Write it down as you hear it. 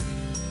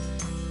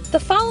The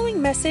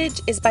following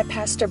message is by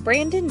Pastor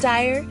Brandon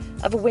Dyer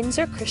of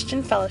Windsor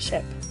Christian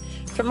Fellowship.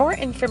 For more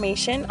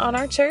information on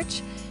our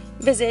church,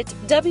 visit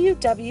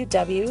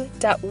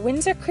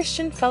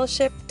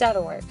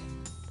www.windsorchristianfellowship.org.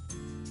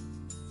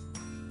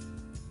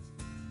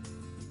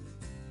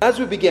 As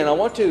we begin, I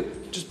want to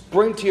just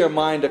bring to your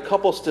mind a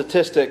couple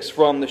statistics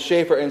from the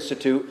Schaeffer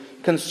Institute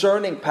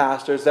concerning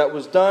pastors that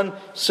was done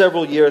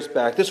several years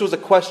back. This was a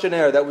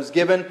questionnaire that was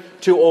given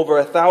to over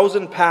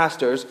 1,000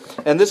 pastors,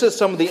 and this is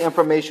some of the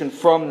information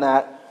from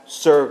that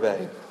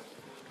survey.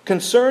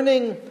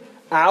 Concerning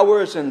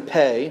hours and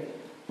pay,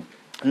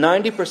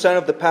 90%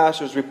 of the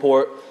pastors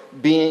report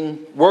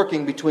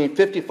working between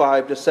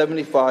 55 to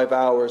 75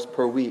 hours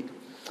per week.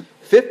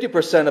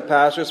 50% of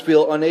pastors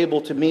feel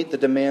unable to meet the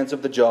demands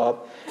of the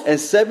job, and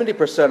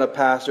 70% of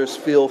pastors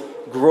feel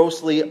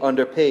grossly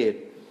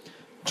underpaid.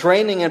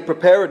 Training and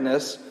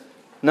preparedness,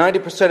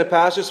 90% of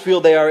pastors feel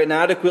they are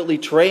inadequately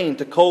trained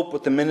to cope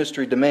with the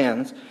ministry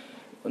demands.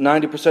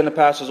 90% of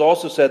pastors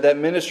also said that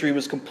ministry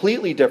was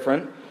completely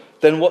different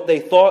than what they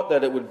thought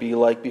that it would be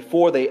like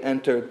before they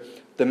entered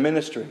the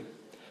ministry.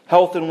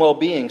 Health and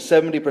well-being,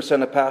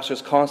 70% of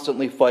pastors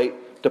constantly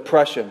fight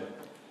depression.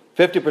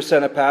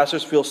 50% of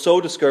pastors feel so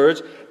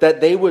discouraged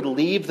that they would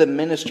leave the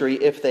ministry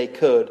if they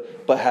could,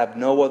 but have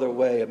no other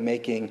way of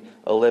making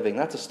a living.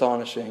 That's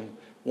astonishing.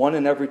 1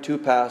 in every 2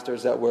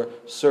 pastors that were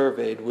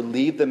surveyed would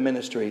leave the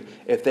ministry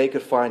if they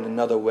could find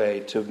another way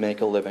to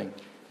make a living.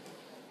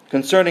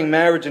 Concerning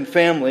marriage and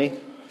family,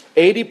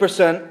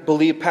 80%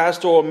 believe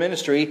pastoral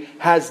ministry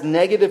has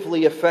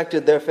negatively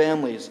affected their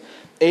families.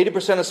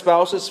 80% of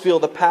spouses feel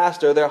the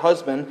pastor, their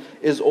husband,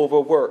 is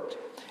overworked.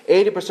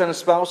 80% of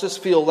spouses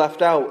feel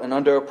left out and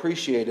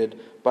underappreciated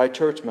by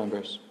church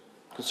members.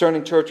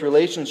 Concerning church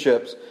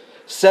relationships,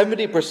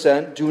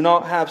 70% do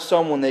not have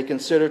someone they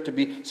consider to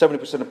be,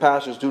 70% of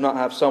pastors do not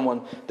have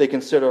someone they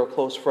consider a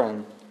close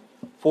friend.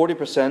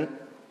 40%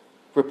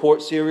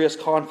 report serious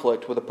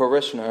conflict with a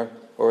parishioner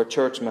or a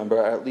church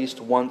member at least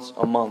once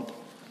a month.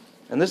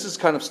 And this is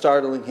kind of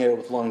startling here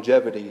with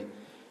longevity.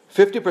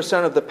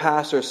 50% of the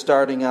pastors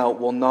starting out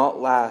will not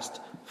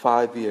last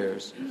 5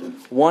 years.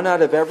 1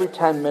 out of every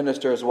 10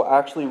 ministers will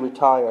actually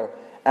retire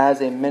as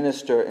a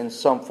minister in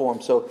some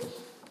form. So,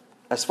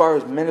 as far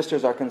as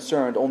ministers are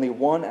concerned, only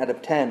 1 out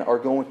of 10 are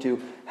going to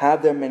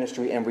have their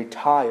ministry and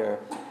retire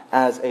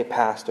as a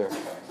pastor.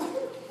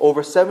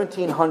 Over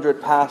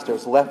 1,700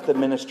 pastors left the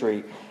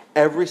ministry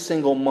every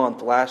single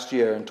month last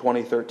year in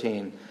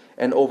 2013,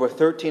 and over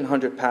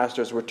 1,300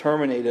 pastors were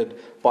terminated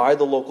by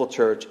the local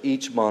church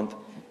each month,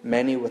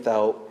 many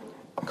without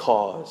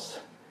cause.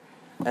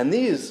 And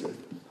these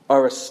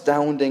are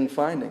astounding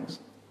findings.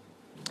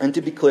 And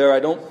to be clear,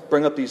 I don't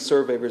bring up these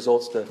survey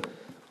results to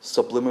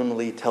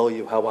subliminally tell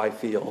you how I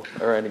feel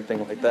or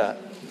anything like that.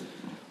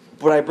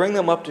 But I bring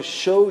them up to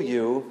show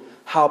you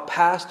how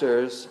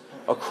pastors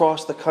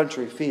across the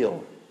country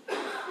feel.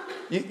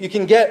 You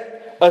can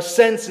get a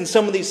sense in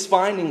some of these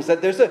findings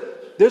that there's a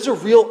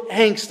real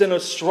angst and a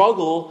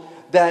struggle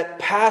that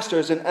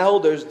pastors and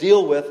elders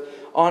deal with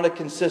on a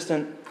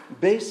consistent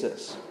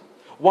basis.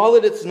 While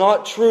it is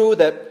true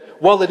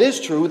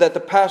that the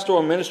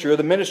pastoral ministry or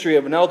the ministry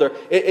of an elder,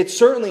 it's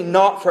certainly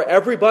not for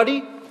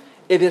everybody.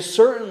 It is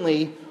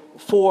certainly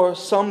for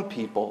some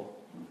people.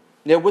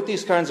 Now, with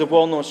these kinds of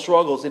well-known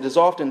struggles, it is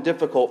often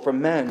difficult for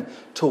men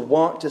to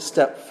want to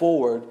step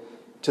forward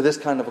to this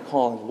kind of a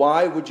calling.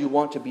 Why would you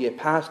want to be a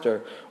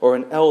pastor or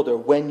an elder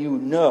when you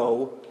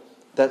know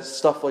that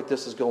stuff like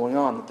this is going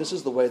on, that this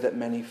is the way that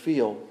many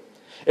feel?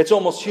 It's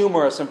almost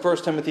humorous in 1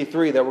 Timothy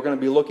 3 that we're going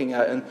to be looking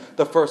at in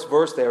the first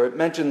verse there. It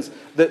mentions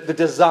the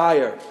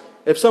desire.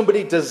 If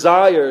somebody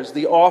desires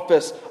the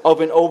office of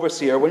an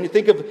overseer, when you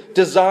think of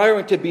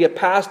desiring to be a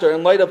pastor,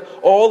 in light of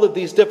all of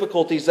these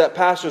difficulties that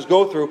pastors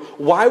go through,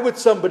 why would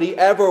somebody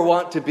ever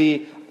want to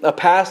be a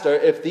pastor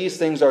if these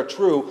things are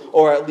true,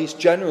 or at least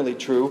generally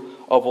true,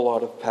 of a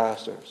lot of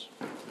pastors?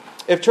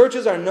 If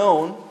churches are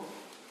known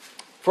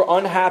for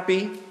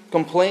unhappy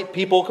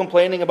people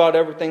complaining about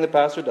everything the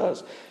pastor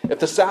does, if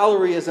the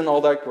salary isn't all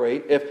that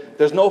great, if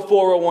there's no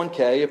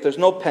 401k, if there's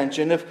no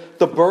pension, if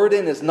the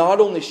burden is not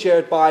only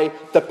shared by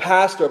the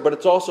pastor, but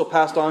it's also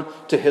passed on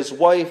to his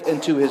wife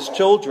and to his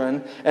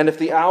children, and if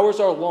the hours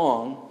are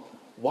long,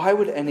 why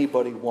would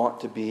anybody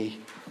want to be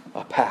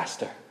a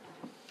pastor?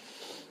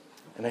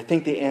 And I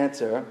think the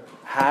answer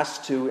has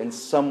to, in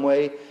some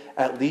way,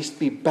 at least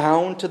be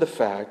bound to the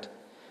fact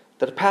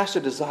that a pastor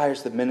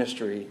desires the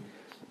ministry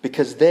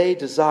because they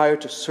desire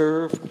to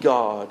serve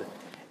God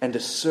and to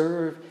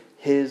serve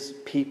His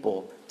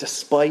people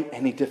despite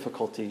any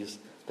difficulties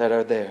that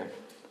are there.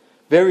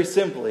 Very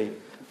simply,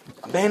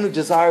 a man who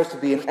desires to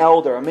be an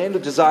elder, a man who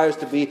desires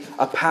to be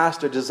a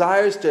pastor,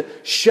 desires to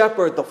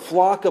shepherd the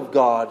flock of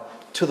God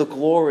to the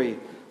glory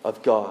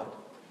of God.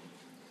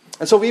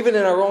 And so even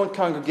in our own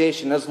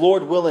congregation, as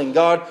Lord willing,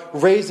 God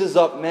raises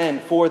up men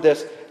for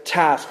this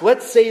task.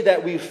 Let's say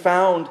that we've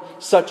found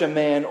such a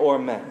man or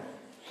men.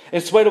 In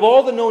spite of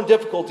all the known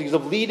difficulties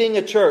of leading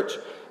a church,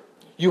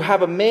 you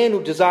have a man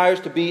who desires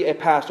to be a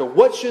pastor.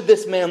 What should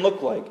this man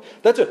look like?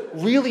 That's a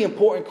really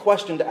important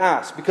question to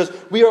ask, because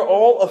we are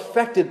all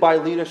affected by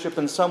leadership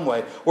in some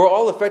way. We're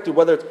all affected,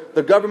 whether it's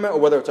the government or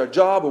whether it's our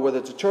job or whether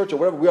it's a church or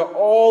whatever. We are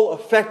all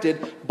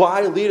affected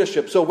by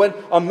leadership. So when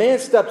a man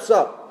steps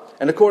up,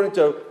 and according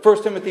to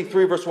 1 Timothy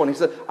 3 verse 1, he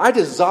said, I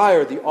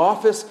desire the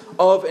office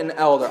of an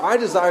elder. I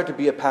desire to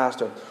be a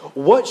pastor.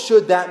 What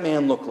should that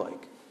man look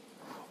like?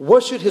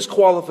 What should his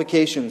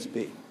qualifications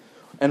be?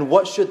 And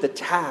what should the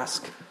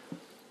task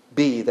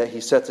be that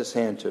he sets his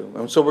hand to?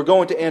 And so we're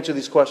going to answer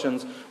these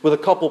questions with a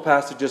couple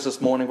passages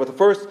this morning. But the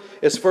first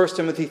is 1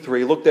 Timothy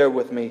 3. Look there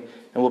with me,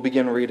 and we'll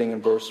begin reading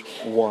in verse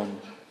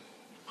 1.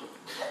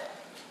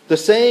 The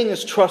saying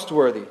is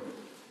trustworthy.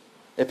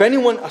 If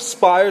anyone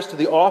aspires to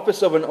the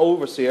office of an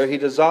overseer, he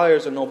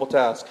desires a noble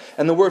task.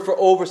 And the word for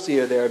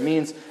overseer there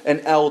means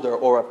an elder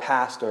or a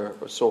pastor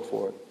or so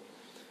forth.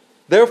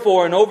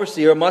 Therefore, an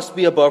overseer must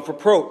be above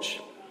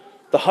reproach,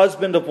 the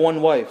husband of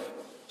one wife,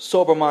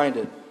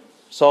 sober-minded,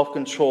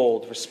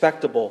 self-controlled,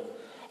 respectable,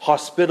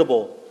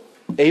 hospitable,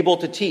 able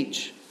to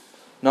teach,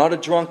 not a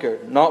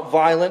drunkard, not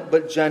violent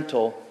but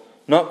gentle,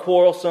 not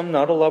quarrelsome,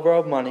 not a lover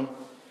of money.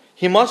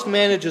 He must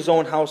manage his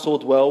own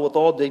household well, with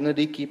all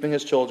dignity, keeping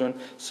his children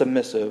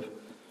submissive.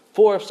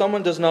 For if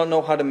someone does not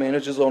know how to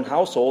manage his own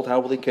household,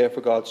 how will he care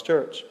for God's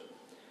church?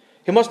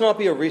 He must not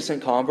be a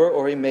recent convert,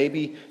 or he may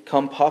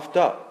become puffed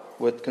up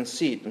with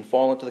conceit and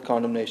fall into the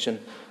condemnation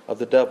of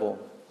the devil.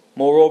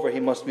 Moreover, he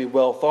must be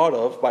well thought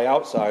of by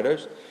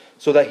outsiders,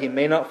 so that he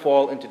may not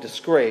fall into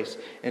disgrace,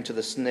 into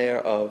the snare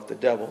of the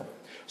devil.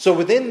 So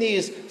within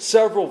these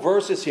several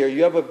verses here,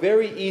 you have a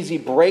very easy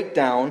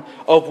breakdown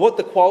of what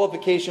the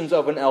qualifications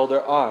of an elder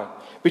are.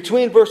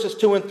 Between verses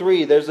 2 and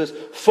 3, there's this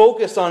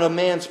focus on a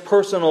man's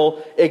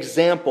personal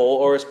example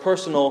or his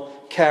personal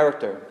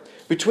character.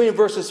 Between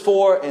verses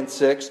 4 and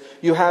 6,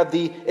 you have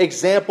the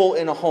example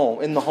in the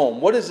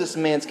home. What is this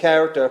man's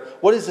character?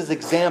 What is his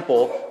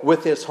example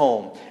with his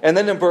home? And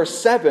then in verse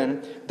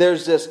 7,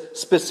 there's this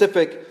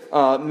specific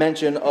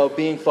mention of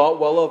being thought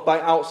well of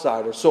by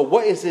outsiders. So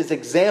what is his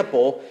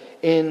example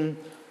in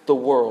the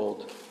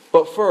world?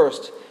 But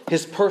first,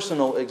 his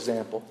personal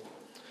example.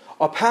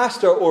 A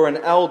pastor or an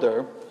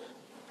elder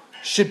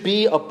should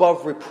be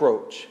above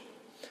reproach.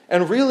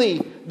 And really,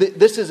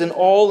 this is an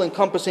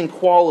all-encompassing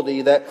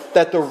quality that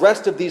the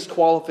rest of these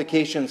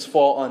qualifications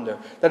fall under.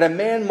 That a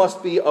man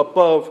must be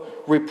above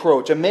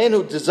reproach. A man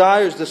who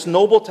desires this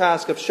noble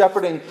task of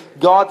shepherding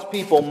God's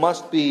people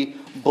must be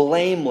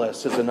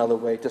blameless, is another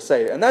way to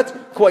say it. And that's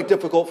quite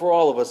difficult for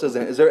all of us,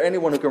 isn't it? Is there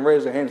anyone who can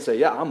raise their hand and say,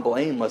 yeah, I'm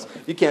blameless.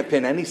 You can't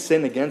pin any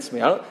sin against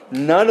me.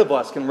 None of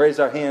us can raise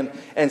our hand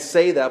and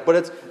say that.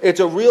 But it's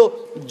a real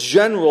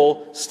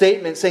general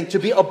statement saying to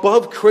be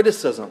above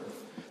criticism.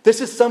 This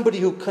is somebody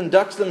who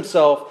conducts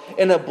themselves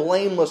in a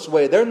blameless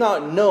way. They're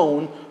not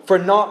known for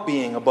not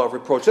being above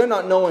reproach. They're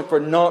not known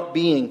for not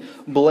being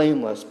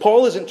blameless.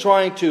 Paul isn't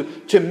trying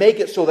to make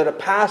it so that a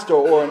pastor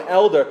or an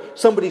elder,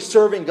 somebody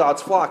serving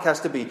God's flock, has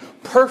to be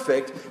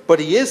perfect, but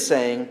he is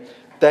saying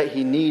that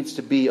he needs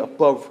to be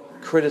above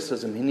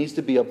criticism. He needs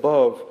to be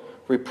above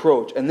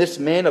reproach. And this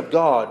man of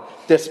God,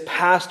 this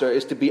pastor,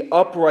 is to be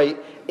upright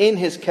in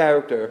his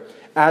character,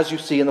 as you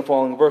see in the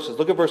following verses.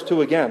 Look at verse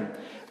 2 again.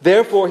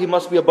 Therefore, he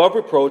must be above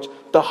reproach,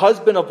 the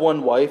husband of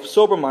one wife,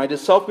 sober-minded,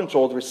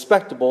 self-controlled,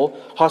 respectable,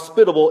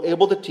 hospitable,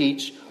 able to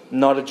teach,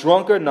 not a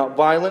drunkard, not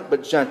violent,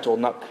 but gentle,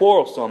 not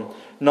quarrelsome,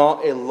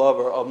 not a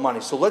lover of money.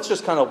 So let's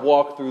just kind of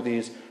walk through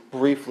these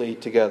briefly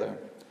together.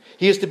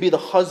 He is to be the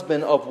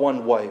husband of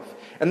one wife.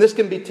 And this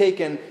can be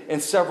taken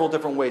in several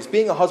different ways.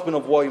 Being a husband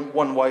of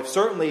one wife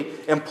certainly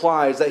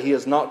implies that he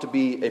is not to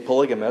be a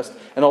polygamist.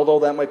 And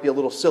although that might be a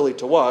little silly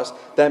to us,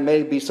 that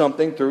may be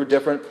something through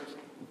different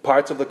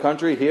parts of the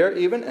country here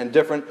even, and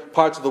different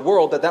parts of the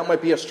world, that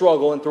might be a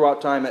struggle, and throughout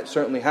time it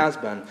certainly has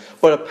been.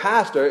 But a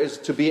pastor is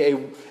to be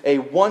a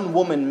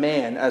one-woman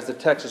man, as the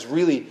text is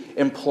really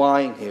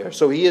implying here.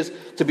 So he is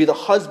to be the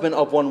husband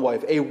of one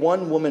wife, a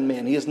one-woman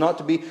man. He is not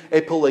to be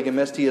a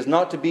polygamist. He is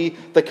not to be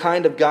the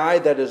kind of guy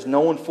that is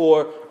known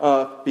for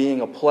being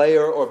a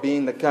player, or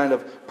being the kind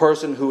of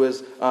person who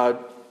is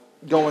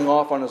going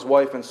off on his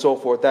wife and so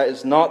forth. That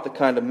is not the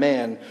kind of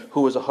man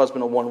who is a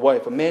husband of one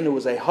wife. A man who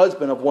is a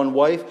husband of one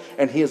wife,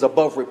 and he is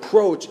above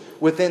reproach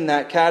within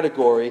that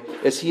category,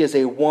 is he is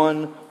a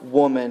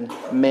one-woman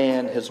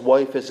man. His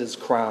wife is his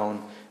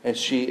crown, and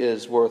she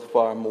is worth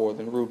far more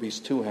than rubies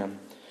to him.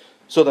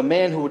 So the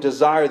man who would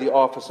desire the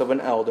office of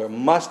an elder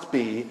must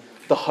be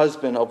the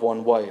husband of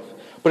one wife.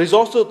 But he's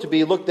also to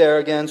be, look there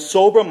again,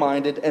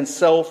 sober-minded and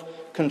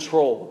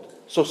self-controlled.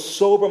 So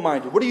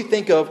sober-minded. What do you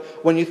think of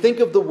when you think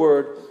of the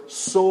word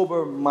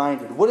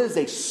sober-minded? What is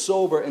a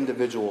sober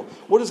individual?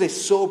 What is a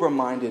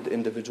sober-minded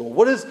individual?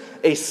 What is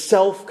a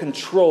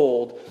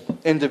self-controlled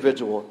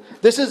individual?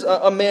 This is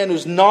a man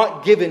who's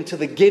not given to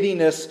the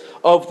giddiness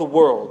of the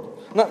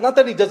world. Not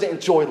that he doesn't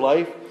enjoy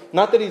life.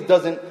 Not that he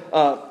doesn't.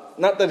 Not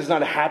that he's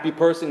not a happy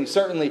person. He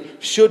certainly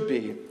should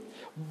be.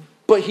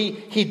 But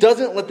he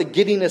doesn't let the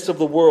giddiness of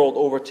the world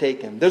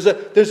overtake him. There's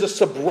a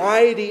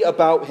sobriety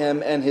about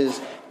him and his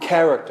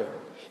character.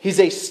 He's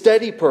a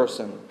steady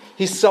person.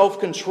 He's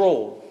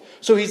self-controlled.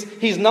 So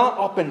he's not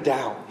up and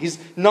down. He's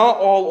not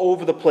all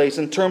over the place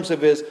in terms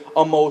of his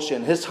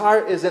emotion. His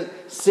heart isn't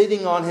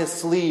sitting on his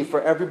sleeve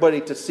for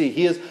everybody to see.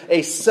 He is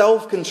a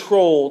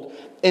self-controlled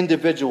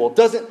individual.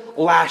 Doesn't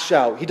lash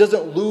out. He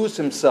doesn't lose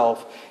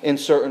himself in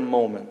certain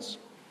moments.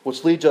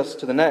 Which leads us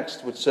to the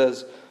next, which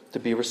says to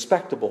be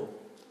respectable.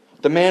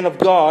 The man of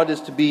God is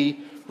to be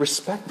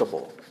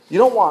respectable. You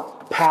don't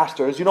want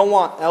pastors, you don't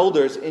want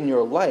elders in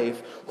your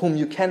life whom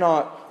you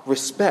cannot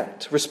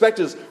respect. Respect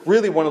is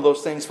really one of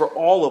those things for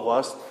all of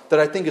us that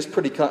I think is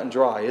pretty cut and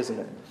dry, isn't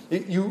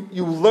it?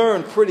 You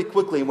learn pretty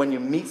quickly when you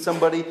meet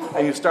somebody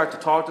and you start to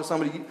talk to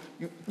somebody.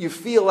 You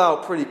feel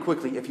out pretty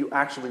quickly if you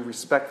actually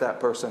respect that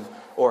person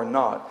or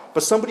not.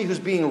 But somebody who's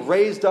being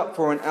raised up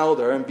for an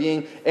elder and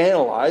being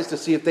analyzed to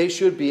see if they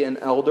should be an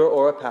elder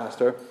or a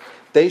pastor,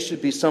 they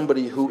should be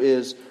somebody who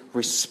is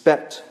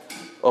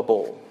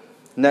respectable.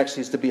 Next,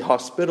 he's to be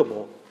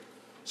hospitable.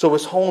 So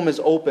his home is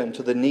open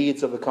to the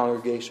needs of the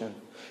congregation.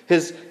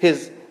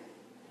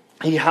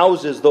 He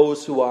houses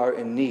those who are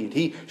in need.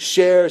 He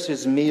shares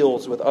his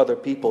meals with other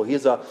people. He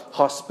is a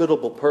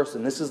hospitable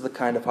person. This is the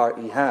kind of heart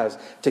he has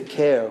to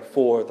care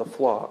for the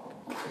flock.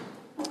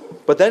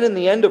 But then in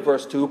the end of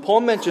verse 2,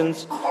 Paul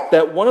mentions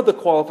that one of the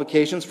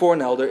qualifications for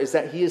an elder is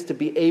that he is to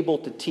be able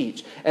to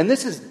teach. And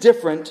this is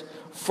different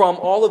from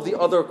all of the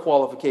other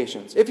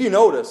qualifications. If you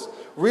notice,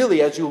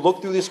 really, as you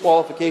look through these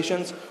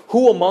qualifications,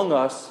 who among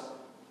us,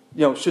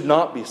 should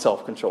not be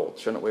self-controlled?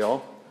 Shouldn't we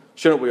all?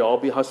 Shouldn't we all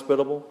be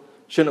hospitable?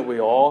 Shouldn't we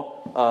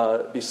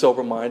all be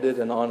sober-minded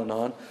and on and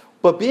on?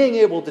 But being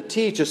able to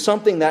teach is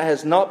something that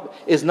is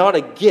not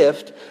a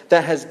gift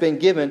that has been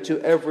given to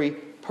every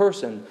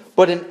person.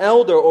 But an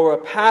elder or a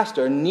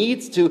pastor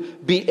needs to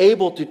be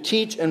able to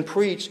teach and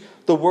preach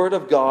the Word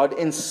of God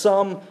in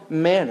some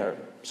manner.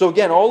 So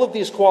again, all of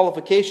these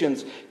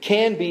qualifications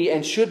can be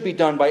and should be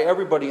done by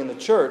everybody in the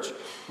church.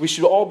 We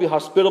should all be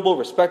hospitable,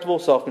 respectable,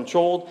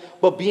 self-controlled.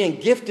 But being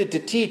gifted to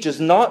teach is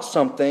not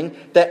something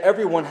that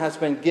everyone has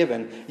been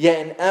given.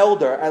 Yet an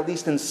elder, at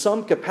least in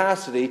some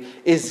capacity,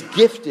 is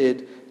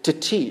gifted to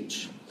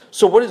teach.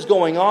 So what is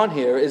going on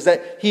here is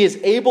that he is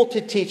able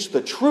to teach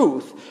the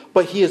truth,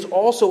 but he is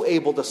also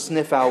able to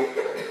sniff out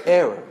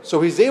error.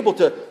 So he's able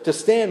to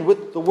stand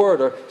with the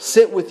Word or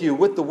sit with you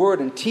with the Word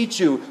and teach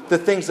you the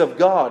things of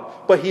God.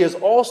 But he is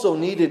also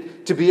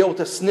needed to be able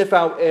to sniff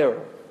out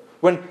error.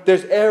 When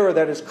there's error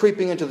that is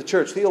creeping into the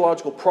church,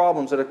 theological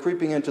problems that are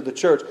creeping into the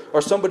church,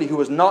 or somebody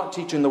who is not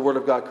teaching the Word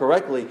of God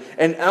correctly,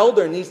 an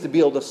elder needs to be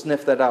able to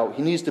sniff that out.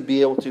 He needs to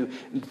be able to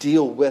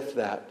deal with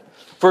that.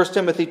 1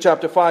 Timothy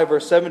chapter 5,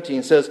 verse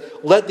 17 says,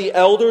 "Let the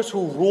elders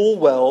who rule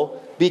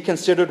well be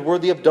considered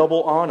worthy of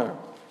double honor,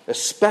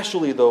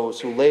 especially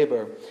those who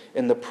labor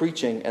in the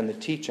preaching and the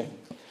teaching."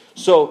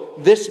 So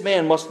this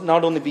man must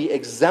not only be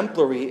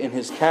exemplary in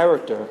his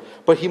character,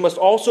 but he must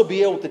also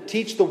be able to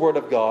teach the Word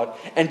of God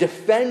and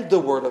defend the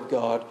Word of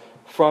God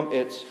from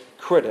its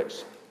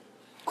critics.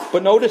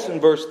 But notice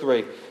in verse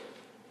 3,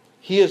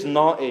 he is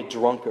not a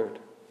drunkard.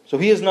 So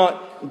he is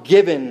not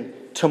given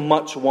to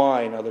much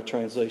wine, other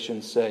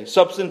translations say.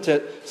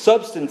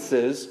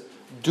 Substances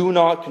do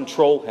not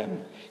control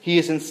him. He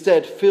is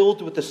instead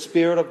filled with the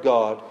Spirit of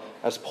God,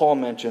 as Paul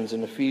mentions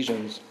in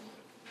Ephesians.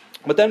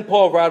 But then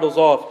Paul rattles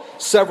off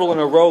several in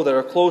a row that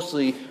are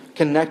closely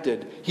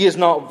connected. He is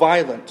not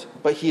violent,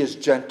 but he is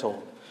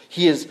gentle.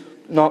 He is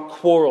not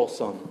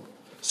quarrelsome.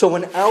 So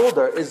an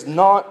elder is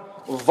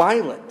not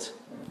violent.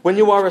 When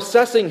you are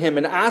assessing him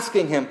and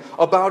asking him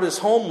about his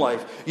home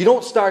life, you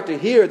don't start to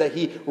hear that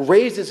he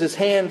raises his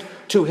hand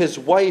to his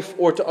wife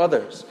or to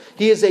others.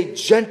 He is a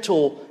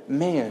gentle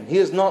man. He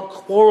is not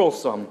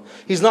quarrelsome.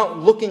 He's not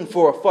looking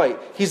for a fight.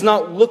 He's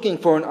not looking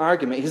for an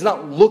argument. He's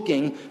not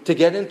looking to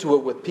get into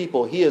it with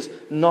people. He is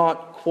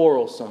not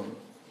quarrelsome.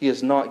 He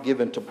is not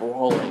given to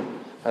brawling,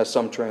 as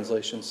some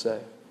translations say.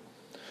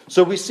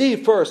 So we see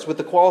first with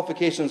the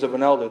qualifications of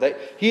an elder that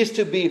he is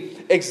to be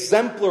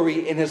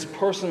exemplary in his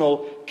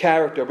personal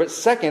character. But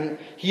second,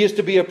 he is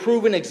to be a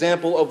proven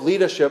example of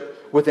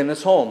leadership within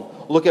his home.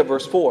 Look at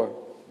verse 4.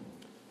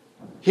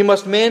 He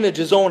must manage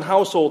his own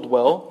household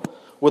well,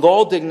 with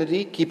all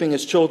dignity, keeping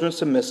his children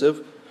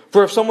submissive.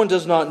 For if someone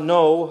does not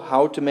know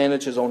how to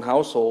manage his own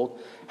household,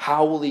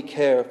 how will he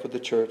care for the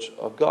church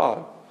of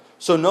God?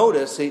 So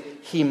notice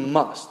he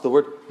must, the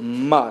word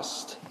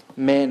must,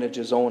 manage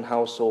his own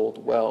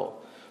household well.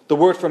 The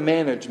word for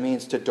manage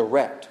means to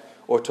direct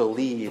or to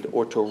lead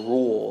or to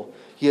rule.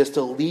 He is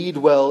to lead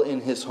well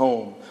in his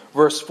home.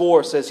 Verse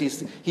 4 says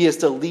he is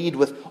to lead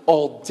with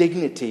all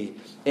dignity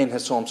in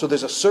his home. So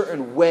there's a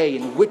certain way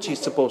in which he's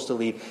supposed to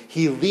lead.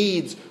 He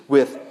leads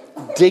with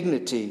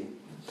dignity.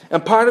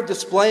 And part of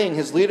displaying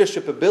his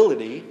leadership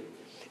ability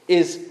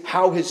is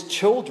how his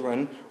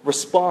children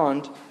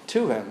respond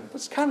to him.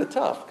 It's kind of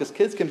tough because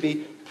kids can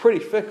be pretty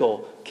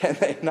fickle, can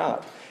they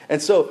not?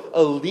 And so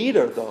a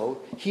leader, though,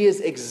 he is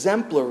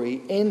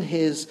exemplary in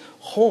his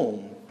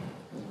home.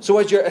 So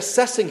as you're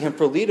assessing him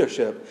for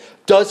leadership,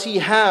 does he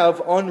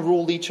have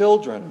unruly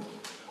children?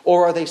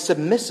 Or are they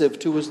submissive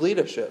to his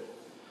leadership?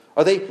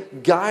 Are they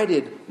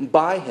guided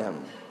by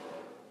him?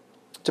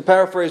 To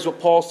paraphrase what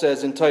Paul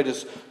says in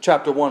Titus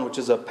chapter 1, which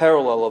is a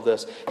parallel of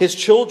this, his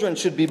children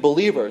should be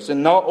believers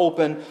and not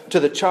open to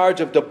the charge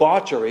of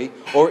debauchery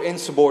or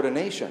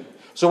insubordination.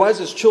 So as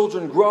his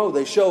children grow,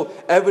 they show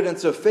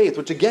evidence of faith,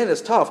 which again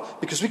is tough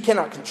because we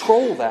cannot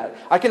control that.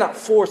 I cannot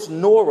force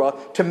Nora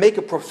to make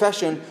a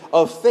profession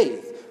of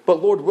faith.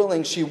 But Lord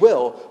willing, she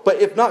will.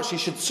 But if not, she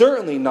should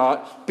certainly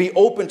not be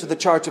open to the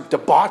charge of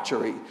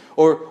debauchery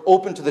or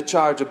open to the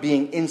charge of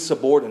being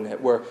insubordinate,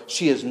 where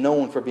she is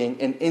known for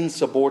being an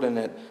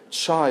insubordinate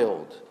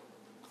child.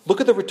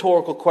 Look at the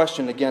rhetorical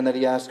question again that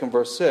he asked in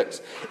verse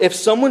 6. If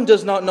someone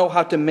does not know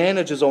how to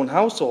manage his own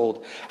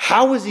household,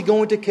 how is he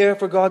going to care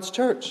for God's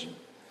church?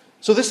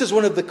 So this is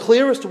one of the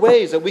clearest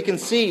ways that we can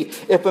see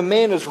if a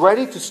man is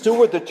ready to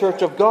steward the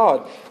church of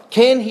God.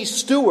 Can he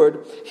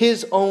steward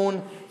his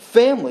own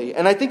family?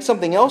 And I think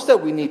something else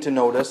that we need to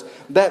notice,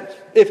 that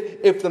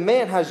if the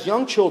man has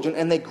young children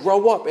and they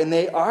grow up and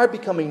they are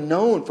becoming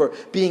known for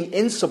being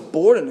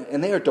insubordinate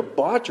and they are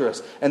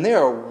debaucherous and they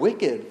are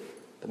wicked,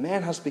 the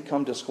man has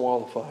become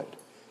disqualified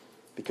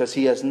because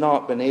he has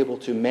not been able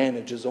to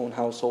manage his own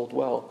household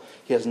well.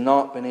 He has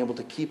not been able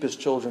to keep his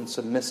children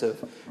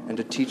submissive and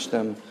to teach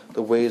them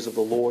the ways of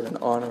the Lord and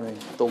honoring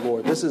the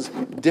Lord. This is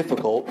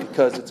difficult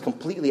because it's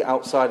completely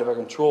outside of our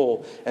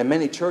control. And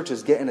many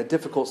churches get in a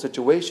difficult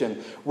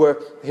situation where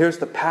here's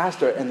the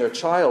pastor and their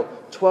child,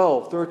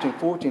 12, 13,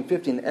 14,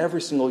 15,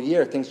 every single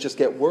year, things just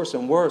get worse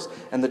and worse.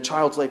 And the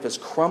child's life is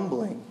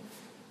crumbling.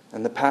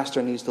 And the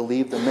pastor needs to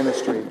leave the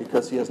ministry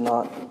because he has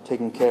not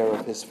taken care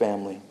of his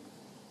family.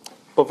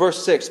 But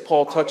verse 6,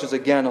 Paul touches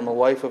again on the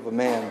life of a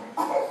man.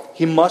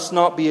 He must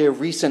not be a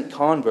recent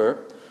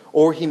convert,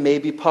 or he may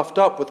be puffed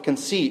up with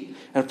conceit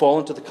and fall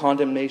into the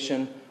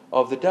condemnation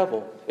of the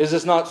devil. Is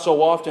this not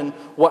so often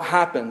what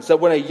happens? That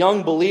when a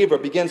young believer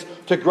begins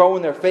to grow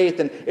in their faith,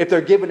 and if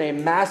they're given a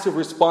massive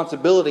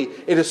responsibility,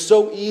 it is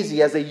so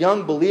easy as a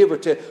young believer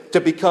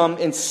to become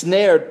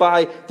ensnared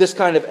by this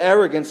kind of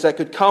arrogance that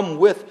could come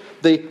with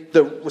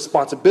the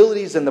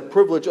responsibilities and the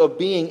privilege of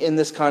being in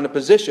this kind of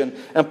position.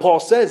 And Paul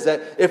says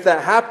that if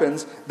that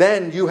happens,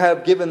 then you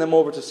have given them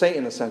over to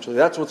Satan, essentially.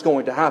 That's what's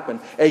going to happen.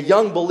 A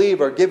young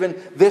believer given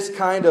this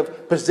kind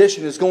of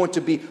position is going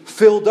to be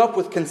filled up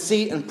with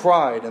conceit and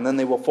pride, and then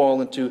they will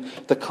fall into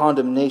the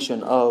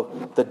condemnation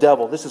of the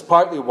devil. This is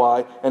partly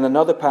why, in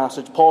another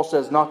passage, Paul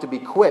says not to be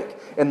quick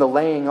in the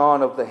laying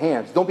on of the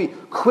hands. Don't be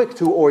quick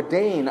to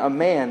ordain a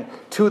man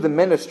to the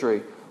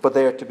ministry, but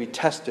they are to be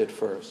tested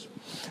first.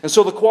 And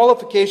so the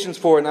qualifications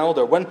for an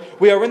elder, when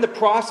we are in the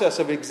process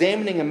of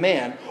examining a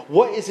man,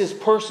 what is his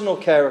personal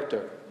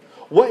character?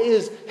 What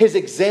is his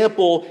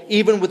example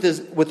even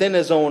within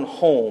his own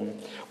home?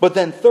 But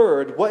then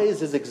third, what is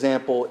his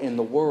example in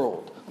the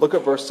world? Look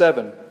at verse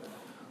 7.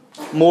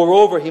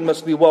 Moreover, he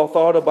must be well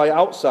thought of by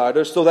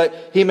outsiders so that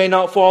he may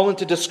not fall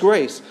into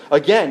disgrace,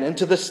 again,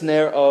 into the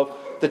snare of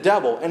the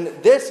devil. And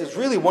this is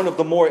really one of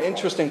the more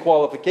interesting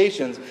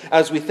qualifications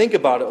as we think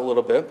about it a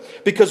little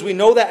bit, because we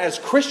know that as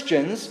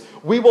Christians,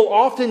 we will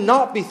often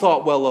not be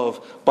thought well of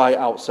by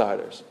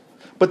outsiders.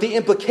 But the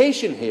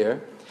implication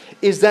here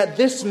is that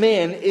this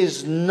man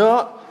is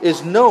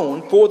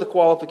known for the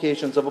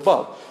qualifications of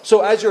above.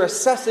 So as you're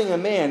assessing a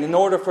man in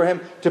order for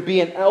him to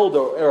be an elder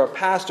or a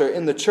pastor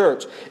in the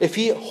church, if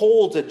he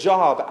holds a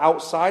job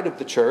outside of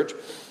the church,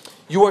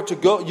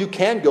 you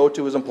can go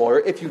to his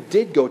employer, if you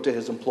did go to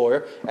his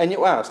employer, and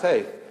you ask,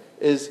 hey,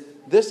 is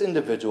this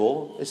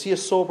individual, is he a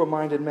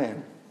sober-minded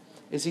man?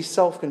 Is he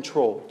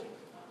self-controlled?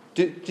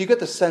 Do you get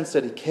the sense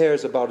that he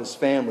cares about his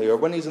family? Or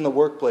when he's in the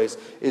workplace,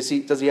 does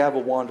he have a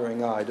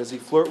wandering eye? Does he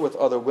flirt with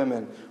other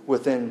women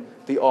within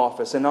the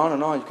office? And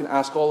on, you can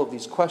ask all of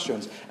these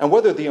questions. And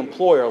whether the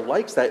employer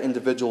likes that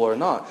individual or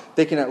not,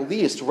 they can at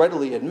least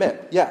readily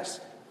admit,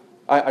 yes,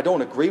 I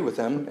don't agree with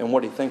him in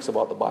what he thinks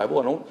about the Bible.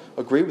 I don't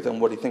agree with him in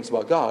what he thinks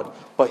about God.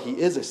 But he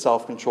is a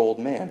self-controlled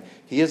man.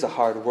 He is a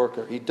hard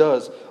worker. He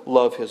does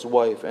love his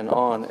wife, and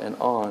on and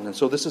on. And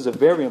so this is a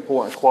very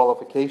important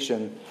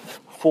qualification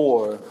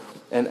for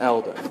an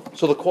elder.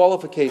 So the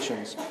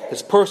qualifications,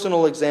 his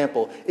personal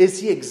example.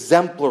 Is he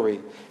exemplary?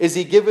 Is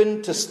he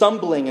given to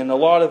stumbling in a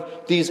lot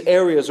of these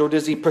areas? Or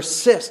does he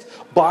persist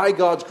by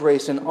God's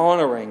grace in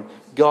honoring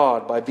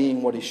God by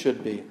being what he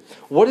should be?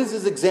 What is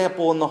his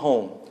example in the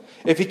home?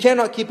 If he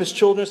cannot keep his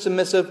children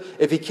submissive,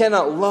 if he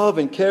cannot love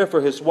and care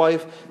for his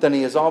wife, then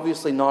he is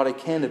obviously not a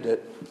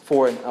candidate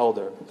for an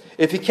elder.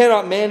 If he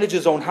cannot manage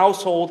his own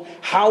household,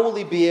 how will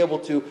he be able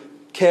to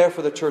care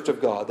for the church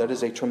of God? That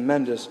is a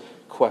tremendous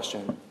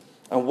question.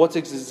 And what's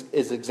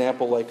his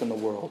example like in the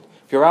world?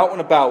 If you're out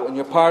and about and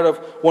you're part of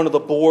one of the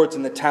boards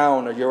in the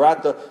town, or you're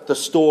at the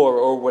store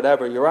or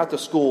whatever, you're at the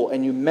school,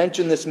 and you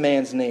mention this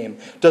man's name,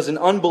 does an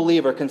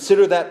unbeliever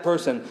consider that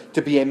person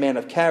to be a man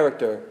of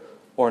character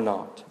or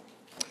not?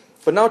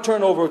 But now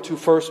turn over to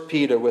 1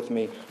 Peter with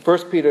me.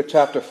 1 Peter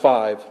chapter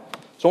 5.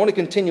 So I want to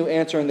continue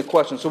answering the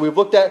question. So we've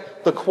looked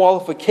at the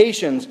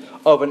qualifications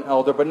of an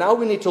elder, but now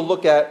we need to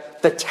look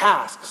at the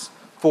tasks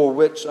for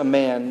which a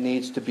man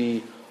needs to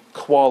be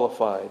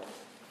qualified.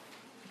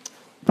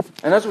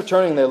 And as we're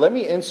turning there, let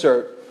me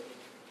insert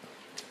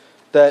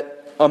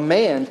that a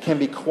man can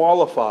be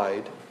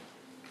qualified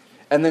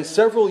and then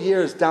several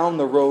years down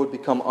the road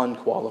become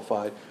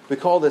unqualified. We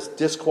call this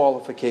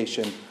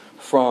disqualification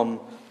from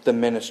the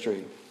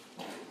ministry.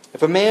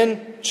 If a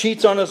man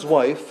cheats on his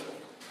wife,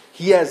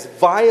 he has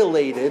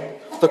violated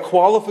the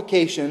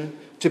qualification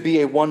to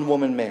be a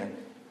one-woman man.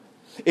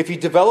 If he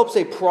develops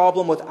a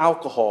problem with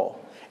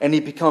alcohol and he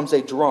becomes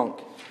a drunk,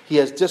 he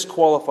has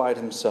disqualified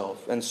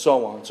himself, and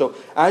so on. So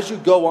as you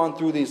go on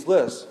through these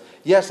lists,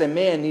 yes, a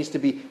man needs to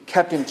be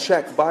kept in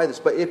check by this,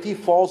 but if he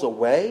falls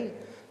away,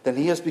 then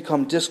he has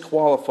become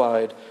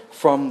disqualified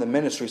from the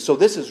ministry. So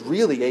this is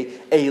really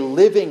a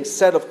living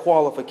set of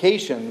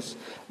qualifications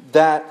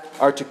that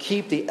are to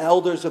keep the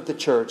elders of the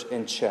church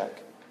in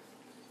check.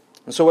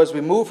 And so as we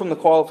move from the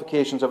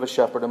qualifications of a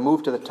shepherd and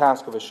move to the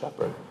task of a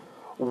shepherd,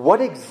 what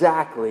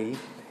exactly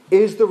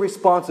is the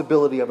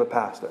responsibility of a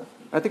pastor?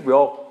 I think we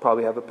all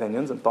probably have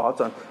opinions and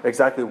thoughts on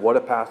exactly what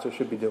a pastor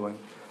should be doing.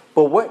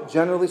 But what,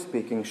 generally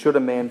speaking, should a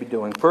man be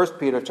doing? 1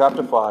 Peter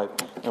chapter 5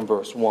 and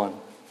verse 1.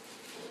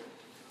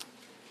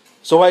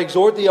 So I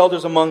exhort the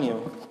elders among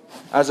you,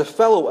 as a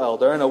fellow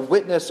elder and a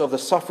witness of the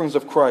sufferings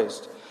of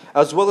Christ,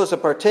 as well as a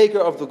partaker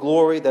of the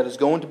glory that is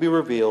going to be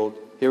revealed.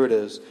 Here it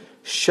is.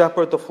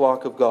 Shepherd the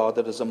flock of God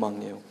that is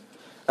among you,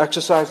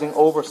 exercising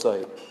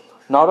oversight,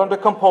 not under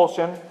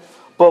compulsion,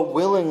 but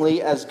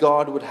willingly as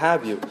God would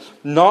have you,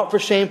 not for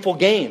shameful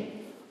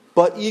gain,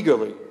 but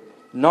eagerly,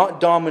 not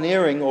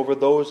domineering over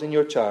those in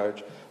your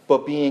charge,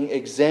 but being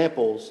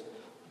examples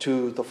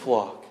to the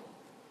flock.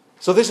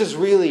 So this is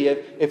really,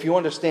 if you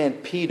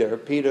understand Peter,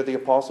 the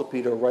Apostle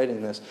Peter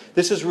writing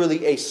this is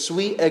really a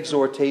sweet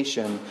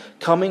exhortation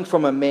coming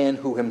from a man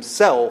who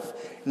himself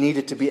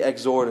needed to be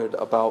exhorted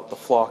about the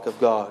flock of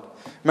God.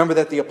 Remember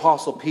that the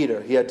Apostle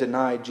Peter, he had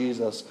denied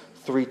Jesus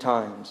 3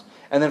 times.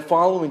 And then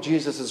following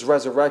Jesus'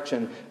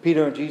 resurrection,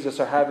 Peter and Jesus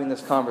are having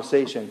this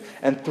conversation.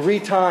 And 3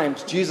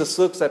 times Jesus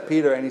looks at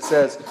Peter and he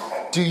says,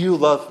 "Do you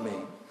love me?"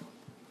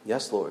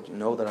 "Yes, Lord, you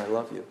know that I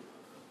love you."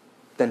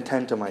 "Then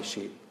tend to my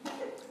sheep."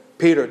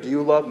 "Peter, do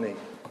you love me?"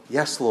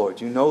 "Yes, Lord,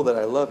 you know that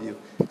I love you."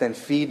 "Then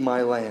feed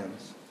my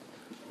lambs."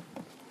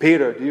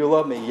 "Peter, do you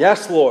love me?"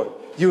 "Yes, Lord,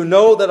 you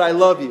know that I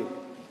love you."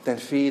 "Then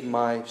feed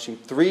my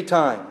sheep." 3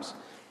 times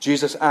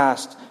Jesus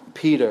asked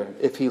Peter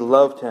if he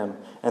loved him.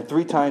 And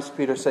 3 times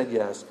Peter said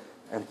yes.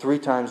 And 3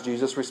 times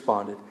Jesus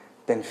responded,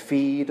 "Then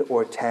feed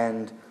or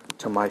tend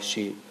to my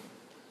sheep."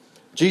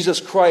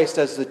 Jesus Christ,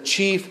 as the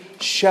chief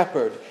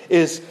shepherd,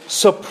 is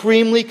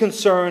supremely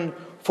concerned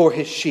for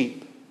his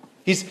sheep.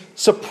 He's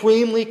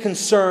supremely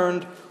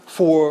concerned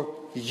for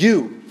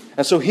you.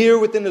 And so here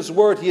within his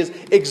word, he is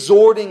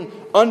exhorting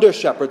under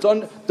shepherds,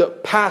 the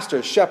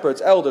pastors,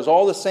 shepherds, elders,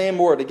 all the same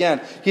word.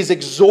 Again, he's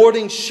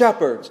exhorting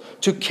shepherds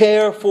to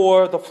care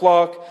for the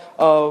flock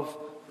of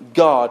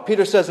God.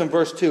 Peter says in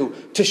verse 2,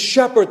 to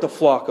shepherd the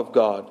flock of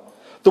God.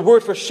 The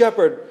word for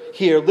shepherd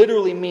here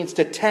literally means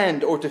to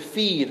tend or to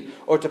feed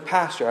or to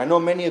pasture. I know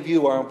many of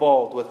you are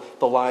involved with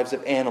the lives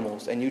of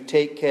animals and you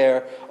take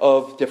care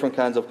of different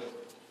kinds of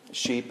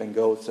sheep and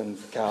goats and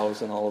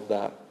cows and all of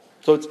that.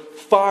 So it's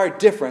far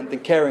different than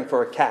caring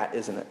for a cat,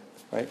 isn't it?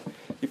 Right?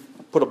 You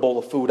put a bowl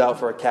of food out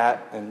for a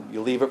cat and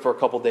you leave it for a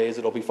couple days,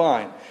 it'll be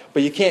fine.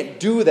 But you can't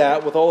do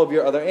that with all of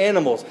your other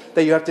animals,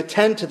 that you have to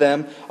tend to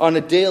them on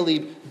a daily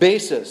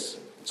basis.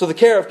 So the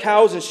care of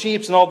cows and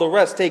sheep and all the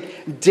rest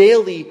take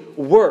daily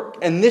work.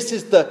 And this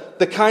is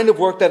the kind of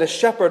work that a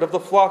shepherd of the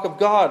flock of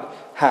God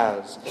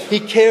has. He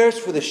cares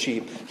for the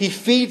sheep. He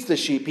feeds the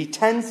sheep. He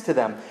tends to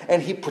them.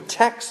 And he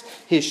protects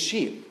his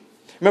sheep.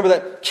 Remember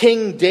that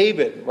King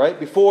David, right?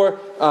 Before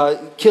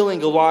killing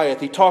Goliath,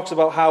 he talks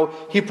about how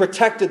he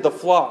protected the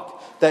flock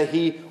that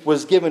he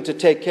was given to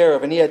take care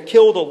of. And he had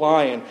killed a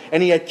lion.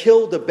 And he had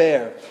killed a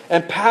bear.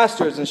 And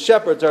pastors and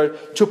shepherds are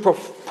to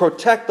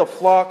protect the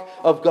flock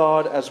of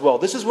God as well.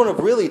 This is one of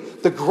really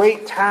the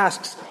great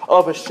tasks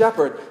of a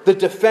shepherd, the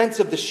defense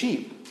of the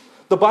sheep.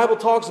 The Bible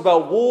talks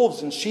about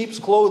wolves in sheep's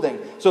clothing.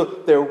 So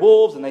they're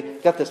wolves and they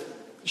got this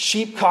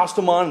sheep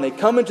costume on and they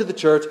come into the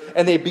church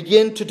and they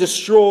begin to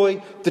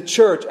destroy the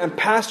church. And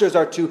pastors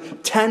are to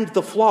tend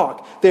the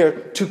flock. They're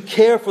to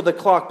care for the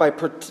flock by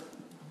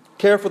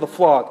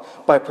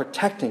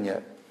protecting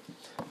it.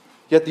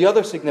 Yet the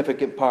other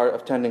significant part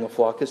of tending a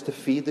flock is to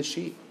feed the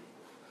sheep.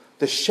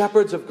 The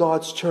shepherds of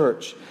God's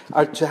church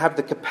are to have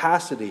the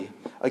capacity,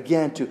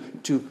 again,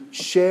 to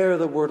share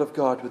the word of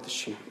God with the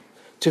sheep.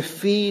 To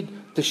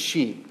feed the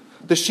sheep.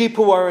 The sheep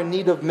who are in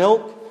need of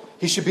milk,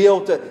 he should be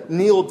able to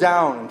kneel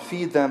down and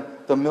feed them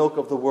the milk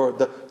of the word.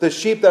 The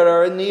sheep that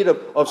are in need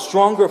of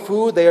stronger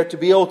food, they are to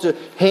be able to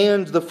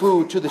hand the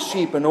food to the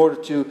sheep in order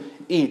to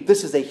eat.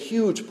 This is a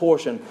huge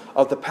portion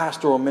of the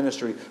pastoral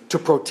ministry, to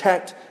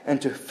protect and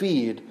to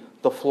feed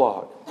the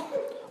flock.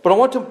 But I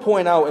want to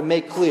point out and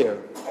make clear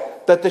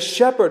that the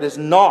shepherd is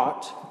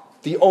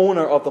not the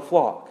owner of the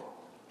flock.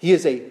 He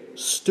is a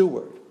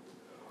steward.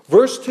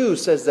 Verse 2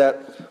 says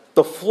that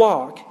the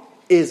flock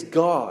is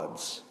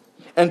God's.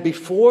 And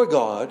before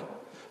God,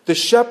 the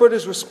shepherd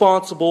is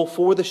responsible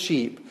for the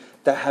sheep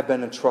that have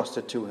been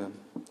entrusted to him.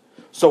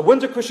 So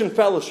Windsor Christian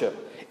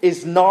Fellowship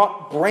is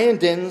not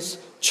Brandon's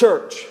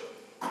church.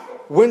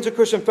 Windsor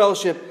Christian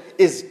Fellowship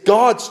is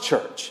God's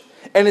church.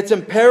 And it's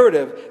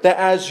imperative that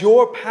as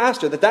your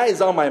pastor, that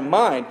is on my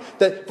mind,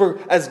 that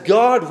as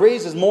God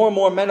raises more and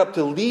more men up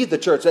to lead the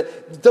church, that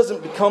it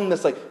doesn't become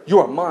this like, you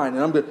are mine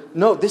and I'm good.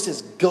 No, this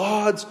is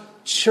God's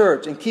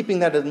church. And keeping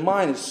that in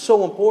mind is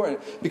so important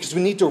because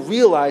we need to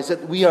realize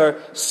that we are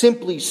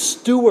simply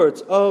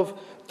stewards of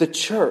the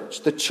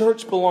church. The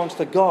church belongs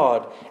to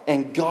God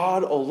and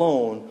God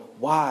alone.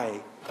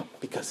 Why?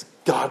 Because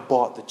God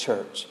bought the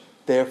church.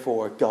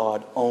 Therefore,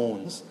 God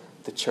owns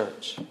the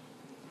church.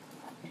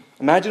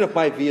 Imagine if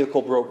my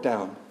vehicle broke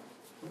down.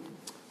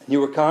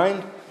 You were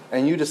kind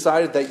and you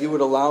decided that you would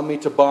allow me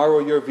to borrow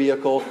your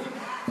vehicle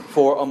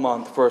for a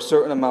month, for a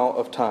certain amount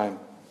of time.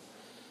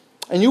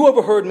 And you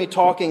overheard me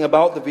talking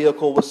about the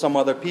vehicle with some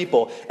other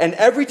people. And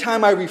every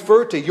time I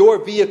referred to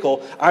your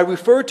vehicle, I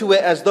referred to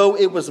it as though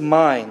it was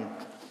mine.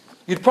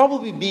 You'd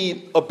probably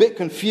be a bit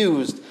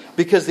confused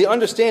because the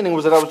understanding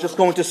was that I was just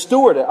going to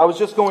steward it. I was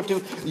just going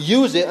to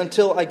use it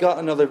until I got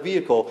another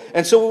vehicle.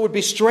 And so it would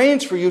be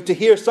strange for you to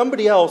hear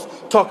somebody else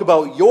talk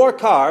about your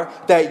car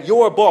that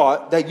you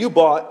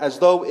bought as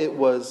though it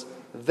was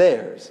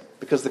theirs.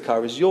 Because the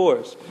car is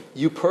yours.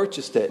 You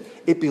purchased it.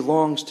 It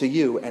belongs to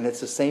you. And it's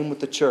the same with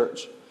the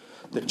church.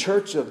 The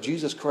church of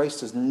Jesus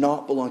Christ does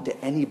not belong to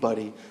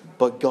anybody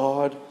but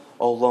God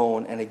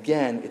alone. And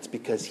again, it's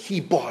because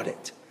He bought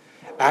it.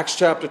 Acts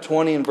chapter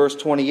 20 and verse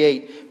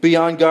 28. Be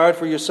on guard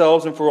for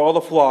yourselves and for all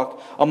the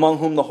flock, among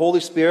whom the Holy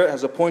Spirit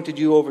has appointed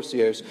you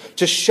overseers,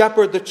 to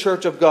shepherd the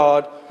church of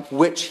God,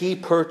 which He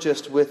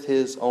purchased with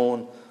His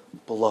own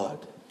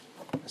blood.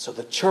 So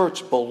the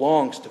church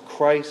belongs to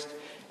Christ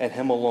and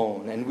Him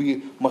alone. And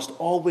we must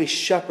always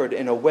shepherd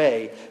in a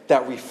way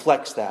that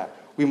reflects that.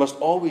 We must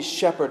always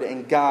shepherd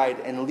and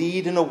guide and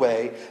lead in a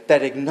way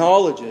that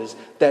acknowledges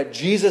that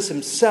Jesus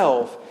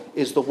Himself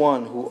is the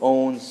one who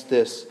owns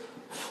this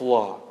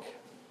flock.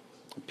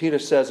 Peter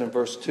says in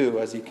verse 2,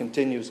 as he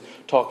continues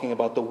talking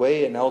about the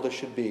way an elder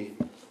should be,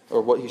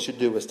 or what he should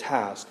do, his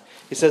task,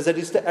 he says that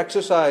he's to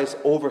exercise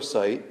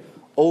oversight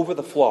over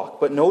the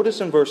flock. But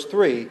notice in verse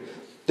 3,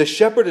 the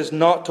shepherd is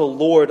not to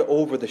lord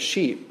over the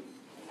sheep.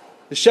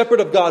 The shepherd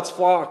of God's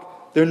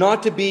flock, they're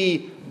not to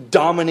be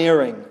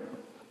domineering.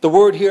 The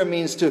word here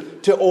means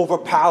to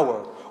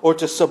overpower or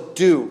to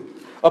subdue.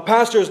 A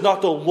pastor is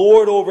not to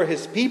lord over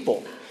his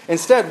people.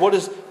 Instead, what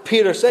does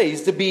Peter say?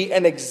 He's to be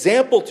an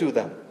example to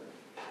them.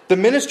 The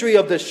ministry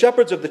of the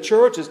shepherds of the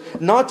church is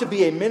not to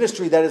be a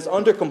ministry that is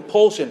under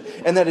compulsion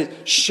and that is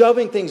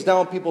shoving things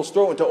down people's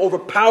throat and to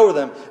overpower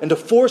them and to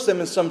force them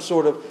in some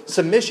sort of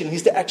submission.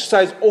 He's to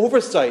exercise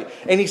oversight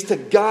and he's to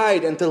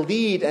guide and to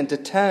lead and to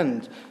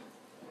tend.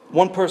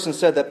 One person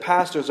said that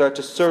pastors are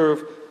to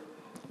serve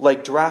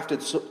like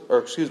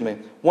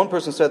one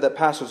person said that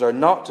pastors are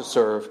not to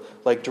serve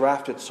like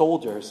drafted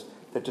soldiers,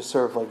 they're to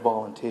serve like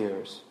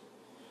volunteers.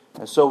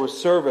 And so a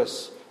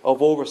service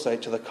of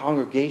oversight to the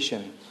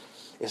congregation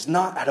is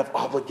not out of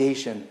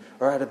obligation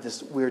or out of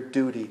this weird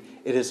duty.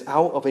 It is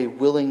out of a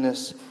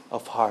willingness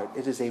of heart.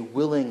 It is a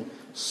willing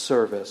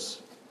service.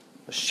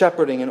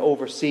 Shepherding and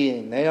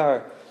overseeing, they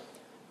are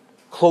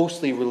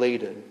closely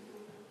related.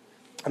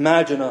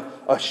 Imagine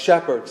a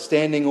shepherd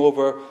standing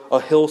over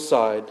a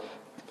hillside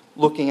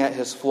looking at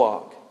his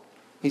flock.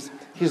 He's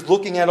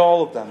looking at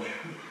all of them.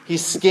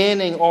 He's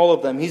scanning all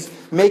of them. He's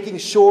making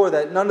sure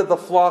that none of the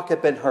flock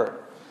have been hurt.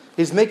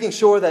 He's making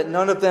sure that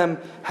none of them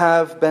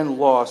have been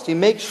lost. He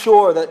makes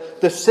sure that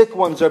the sick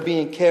ones are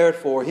being cared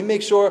for. He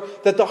makes sure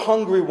that the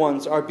hungry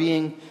ones are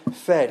being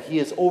fed. He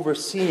is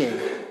overseeing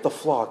the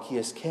flock. He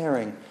is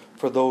caring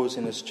for those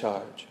in his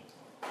charge.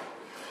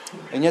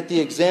 And yet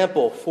the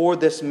example for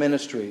this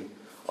ministry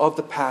of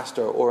the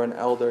pastor or an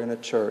elder in a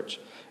church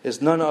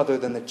is none other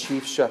than the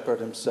chief shepherd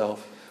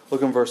himself.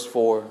 Look in verse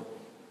 4.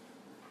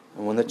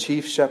 And when the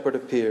chief shepherd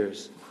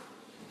appears,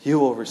 you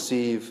will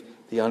receive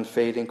the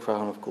unfading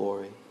crown of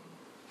glory.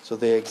 So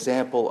the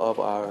example of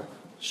our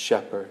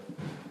shepherd.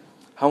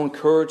 How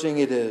encouraging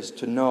it is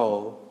to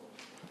know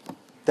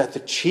that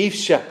the chief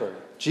shepherd,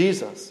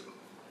 Jesus,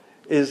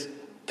 is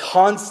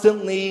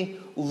constantly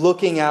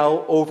looking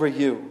out over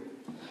you.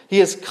 He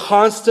is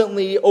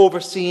constantly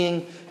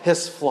overseeing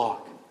his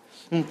flock.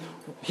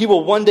 He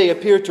will one day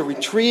appear to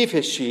retrieve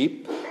his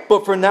sheep,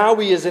 but for now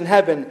he is in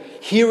heaven,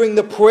 hearing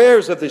the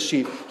prayers of the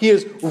sheep. He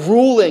is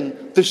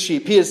ruling the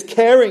sheep. He is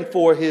caring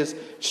for his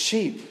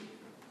sheep.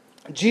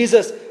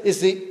 Jesus is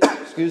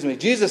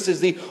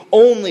the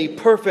only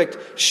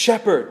perfect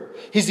shepherd.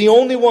 He's the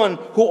only one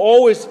who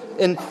always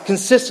and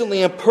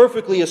consistently and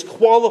perfectly is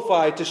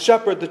qualified to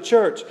shepherd the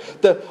church.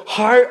 The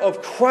heart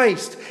of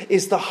Christ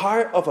is the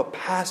heart of a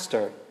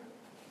pastor.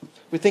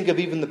 We think of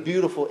even the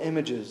beautiful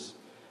images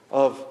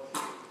of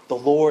the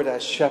Lord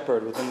as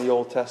shepherd within the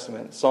Old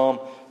Testament. Psalm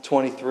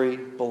 23,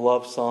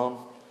 beloved psalm.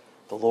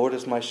 The Lord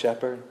is my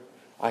shepherd.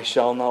 I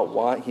shall not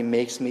want. He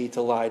makes me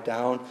to lie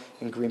down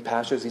in green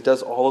pastures. He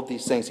does all of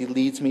these things. He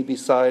leads me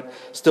beside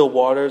still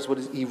waters.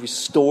 He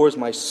restores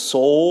my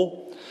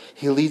soul.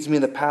 He leads me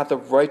in the path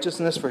of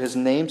righteousness for his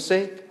name's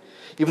sake.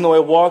 Even though I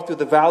walk through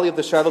the valley of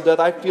the shadow of death,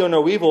 I fear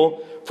no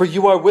evil, for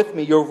you are with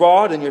me. Your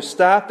rod and your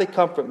staff, they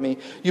comfort me.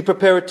 You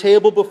prepare a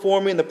table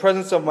before me in the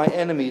presence of my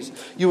enemies.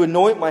 You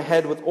anoint my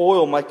head with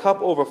oil. My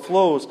cup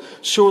overflows.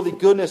 Surely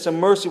goodness and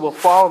mercy will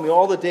follow me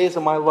all the days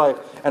of my life,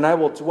 and I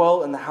will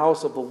dwell in the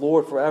house of the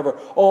Lord forever.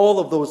 All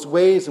of those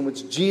ways in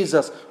which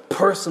Jesus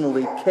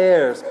personally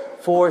cares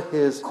for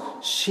his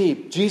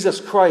sheep.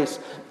 Jesus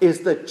Christ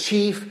is the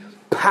chief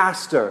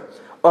pastor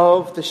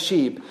of the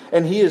sheep,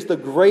 and he is the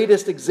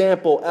greatest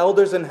example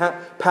elders and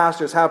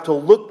pastors have to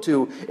look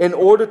to in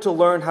order to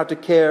learn how to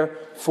care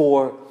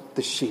for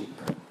the sheep.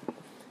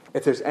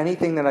 If there's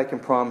anything that I can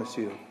promise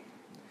you,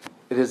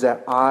 it is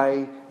that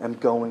I am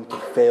going to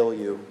fail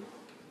you.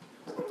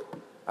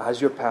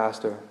 As your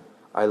pastor,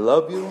 I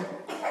love you,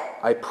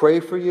 I pray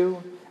for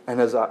you,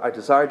 and as I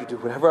desire to do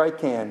whatever I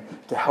can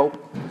to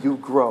help you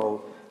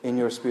grow in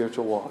your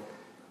spiritual walk.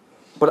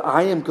 But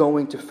I am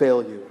going to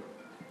fail you.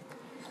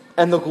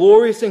 And the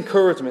glorious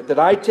encouragement that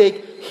I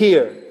take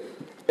here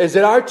is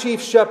that our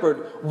chief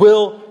shepherd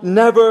will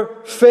never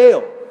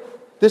fail.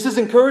 This is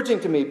encouraging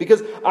to me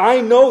because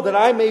I know that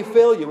I may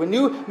fail you. And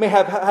you may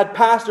have had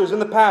pastors in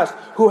the past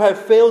who have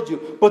failed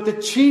you. But the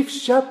chief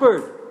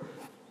shepherd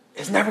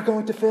is never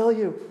going to fail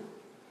you.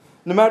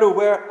 No matter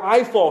where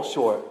I fall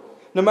short,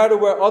 no matter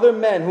where other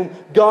men whom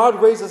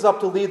God raises up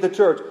to lead the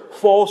church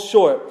fall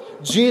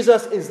short,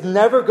 Jesus is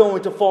never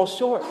going to fall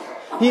short.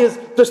 He is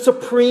the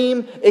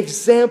supreme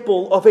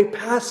example of a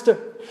pastor.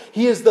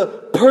 He is the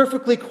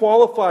perfectly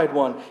qualified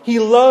one. He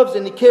loves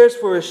and he cares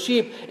for his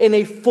sheep in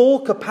a full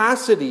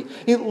capacity.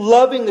 He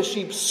loving the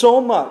sheep so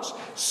much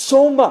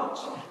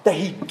that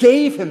he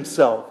gave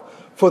himself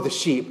for the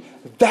sheep.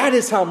 That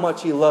is how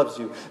much he loves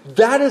you.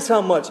 That is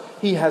how much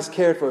he has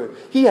cared for you.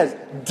 He has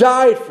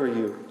died for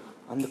you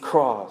on the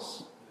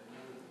cross.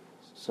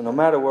 So no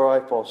matter where I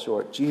fall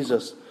short,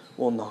 Jesus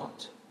will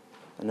not.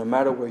 And no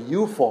matter where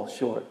you fall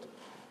short,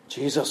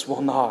 Jesus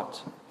will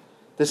not.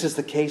 This is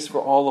the case for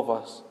all of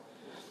us.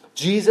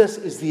 Jesus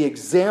is the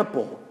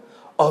example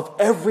of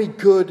every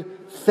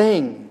good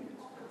thing.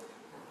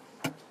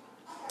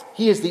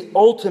 He is the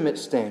ultimate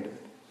standard.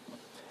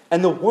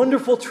 And the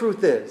wonderful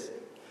truth is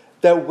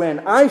that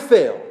when I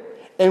fail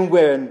and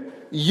when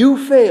you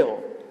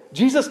fail,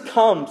 Jesus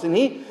comes and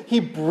he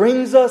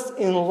brings us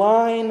in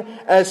line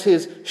as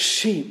his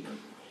sheep.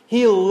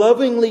 He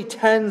lovingly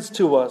tends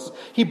to us.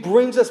 He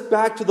brings us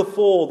back to the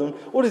fold. And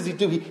what does he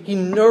do? He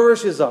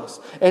nourishes us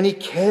and he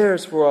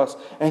cares for us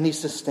and he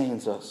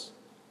sustains us.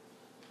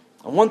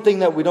 And one thing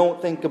that we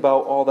don't think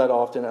about all that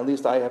often, at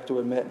least I have to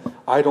admit,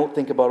 I don't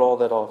think about all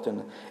that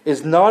often,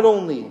 is not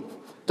only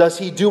does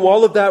he do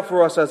all of that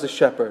for us as a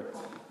shepherd,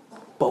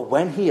 but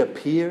when he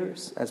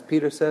appears, as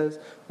Peter says,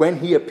 when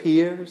he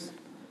appears,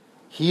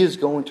 he is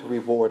going to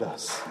reward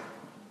us.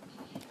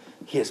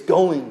 He is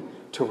going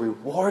to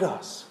reward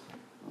us.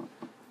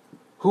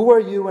 Who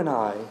are you and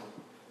I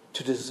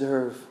to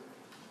deserve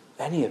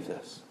any of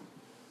this?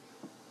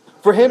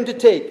 For him to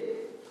take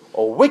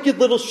a wicked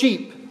little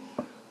sheep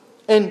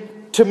and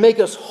to make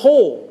us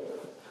whole,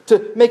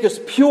 to make us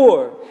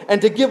pure,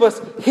 and to give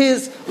us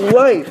his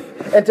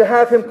life, and to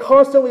have him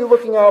constantly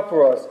looking out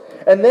for us.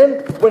 And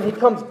then when he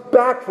comes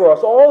back for us,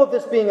 all of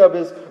this being of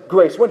his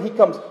grace, when he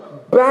comes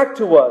back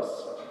to us,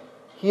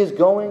 he is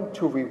going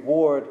to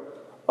reward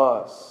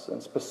us.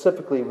 And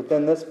specifically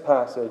within this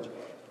passage,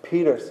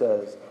 Peter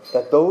says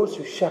that those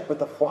who shepherd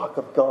the flock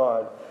of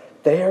God,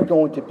 they are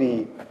going to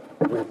be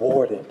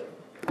rewarded.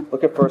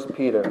 Look at 1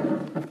 Peter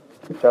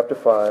chapter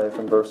 5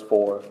 and verse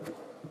 4.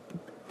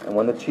 And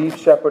when the chief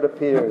shepherd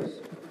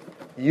appears,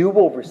 you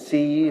will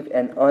receive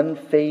an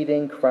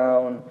unfading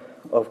crown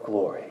of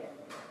glory.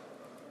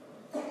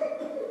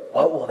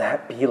 What will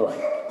that be like?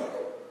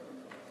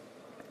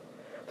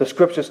 The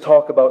scriptures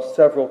talk about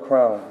several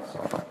crowns.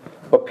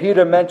 But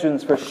Peter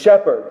mentions for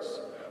shepherds,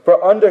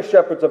 for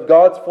under-shepherds of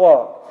God's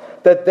flock,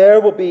 that there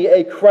will be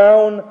a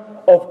crown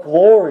of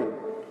glory.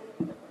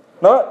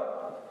 Not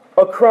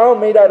a crown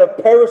made out of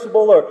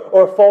perishable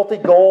or faulty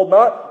gold.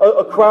 Not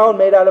a crown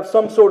made out of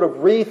some sort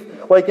of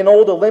wreath like an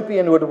old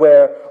Olympian would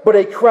wear. But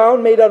a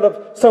crown made out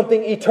of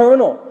something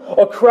eternal.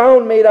 A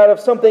crown made out of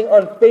something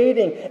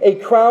unfading. A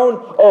crown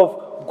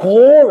of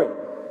glory.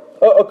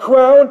 A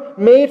crown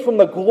made from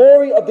the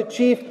glory of the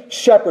chief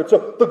shepherd.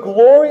 So the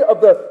glory of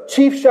the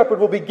chief shepherd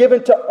will be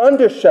given to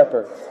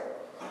under-shepherds.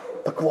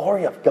 The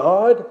glory of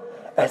God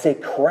as a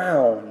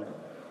crown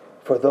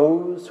for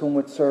those whom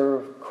would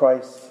serve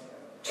Christ's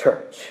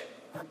church.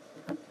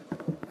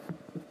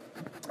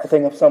 I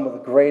think of some of the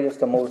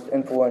greatest and most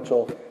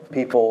influential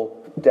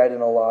people, dead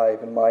and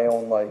alive, in my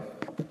own life.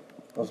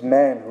 Those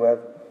men who have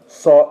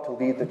sought to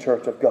lead the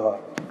church of God.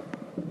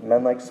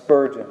 Men like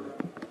Spurgeon,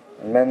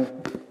 and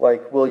men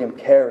like William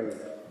Carey,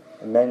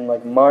 and men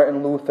like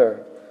Martin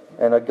Luther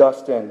and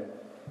Augustine,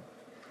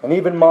 and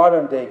even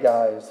modern day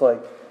guys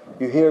like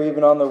you hear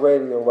even on the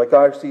radio, like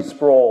R.C.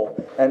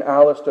 Sproul and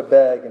Alistair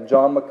Begg and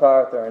John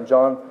MacArthur and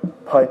John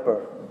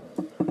Piper.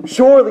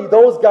 Surely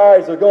those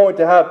guys are going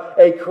to have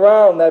a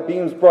crown that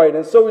beams bright.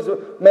 And so is a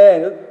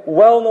man, a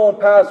well-known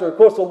pastor. Of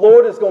course, the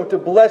Lord is going to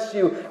bless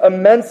you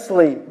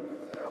immensely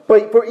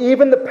but for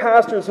even the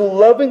pastors who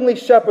lovingly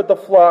shepherd the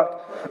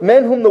flock,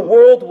 men whom the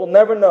world will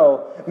never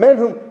know, men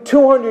whom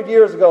 200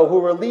 years ago who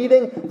were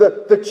leading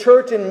the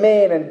church in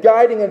Maine and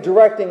guiding and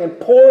directing and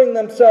pouring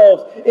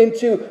themselves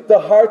into the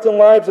hearts and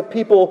lives of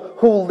people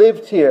who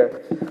lived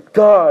here,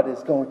 God is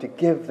going to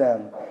give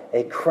them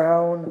a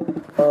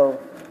crown of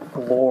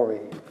glory.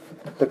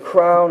 The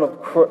crown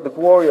of the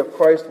glory of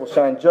Christ will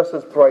shine just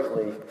as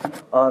brightly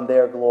on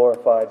their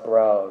glorified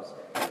brows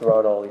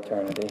throughout all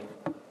eternity.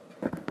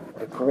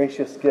 A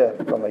gracious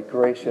gift from a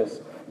gracious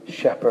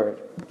shepherd.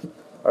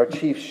 Our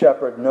chief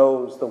shepherd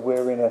knows the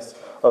weariness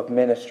of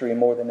ministry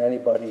more than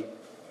anybody,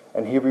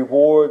 and he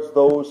rewards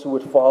those who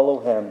would follow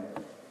him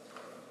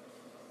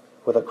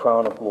with a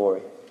crown of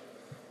glory.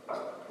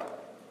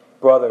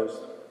 Brothers,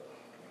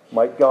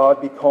 might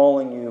God be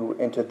calling you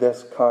into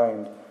this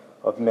kind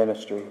of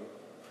ministry.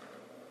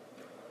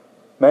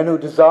 Men who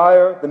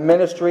desire the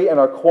ministry and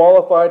are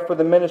qualified for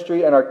the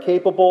ministry and are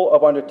capable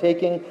of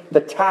undertaking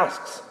the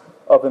tasks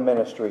of the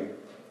ministry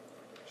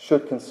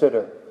should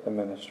consider the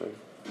ministry.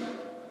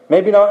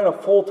 Maybe not in a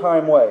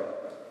full-time way.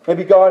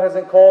 Maybe God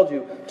hasn't called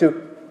you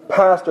to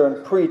pastor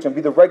and preach and be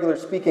the regular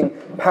speaking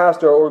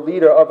pastor or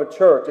leader of a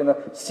church in a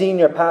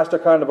senior pastor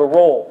kind of a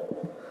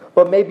role.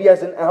 But maybe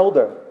as an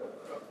elder,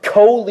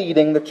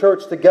 co-leading the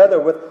church together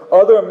with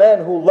other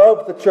men who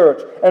love the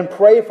church and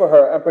pray for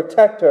her and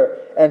protect her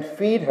and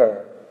feed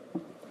her.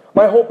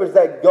 My hope is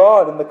that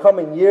God in the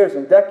coming years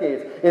and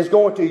decades is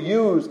going to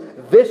use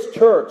this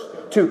church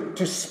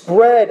to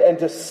spread and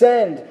to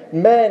send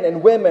men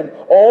and women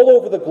all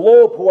over the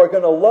globe who are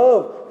going to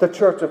love the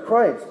Church of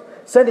Christ.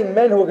 Sending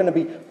men who are going to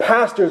be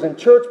pastors and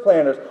church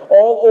planners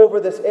all over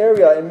this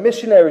area and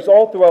missionaries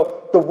all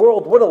throughout the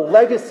world. What a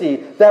legacy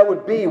that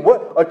would be.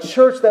 What a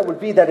church that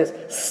would be that is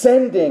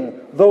sending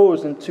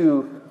those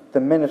into the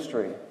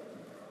ministry.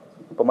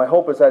 But my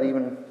hope is that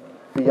even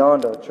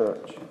beyond our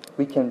church,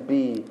 we can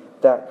be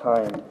that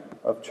kind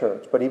of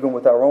church. But even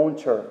with our own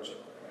church,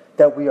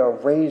 that we are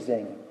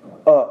raising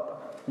up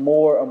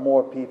more and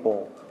more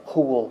people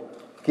who will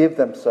give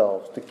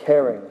themselves to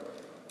caring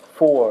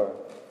for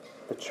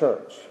the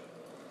church.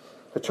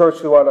 The church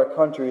throughout our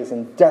country is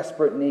in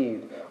desperate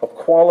need of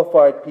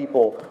qualified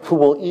people who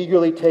will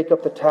eagerly take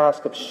up the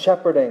task of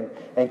shepherding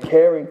and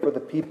caring for the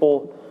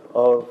people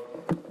of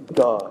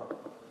God.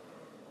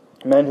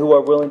 Men who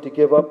are willing to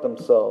give up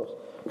themselves,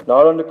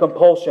 not under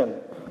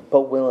compulsion,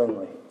 but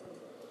willingly.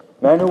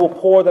 Men who will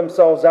pour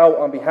themselves out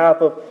on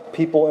behalf of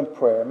people in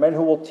prayer. Men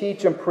who will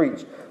teach and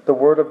preach the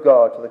Word of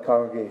God to the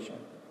congregation.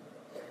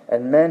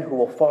 And men who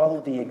will follow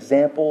the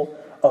example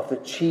of the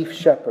chief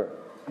shepherd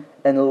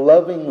and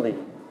lovingly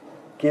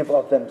give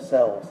of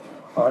themselves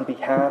on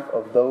behalf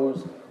of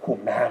those who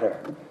matter,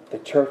 the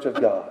church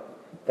of God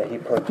that he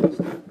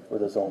purchased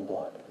with his own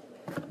blood.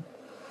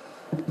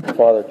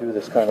 Father, do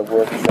this kind of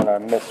work in our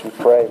midst. We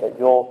pray that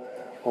you'll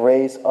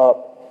raise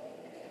up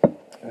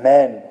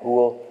men who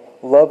will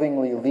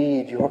lovingly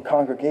lead your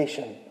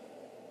congregation.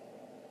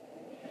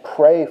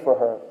 Pray for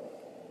her.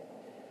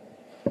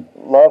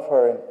 Love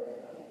her in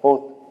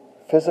both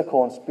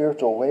physical and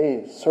spiritual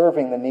ways,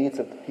 serving the needs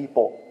of the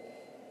people.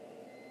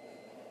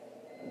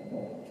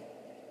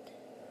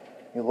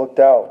 You looked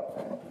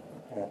out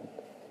and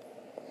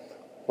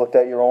looked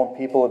at your own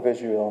people of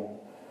Israel and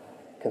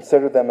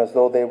considered them as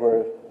though they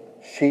were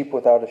sheep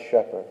without a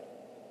shepherd.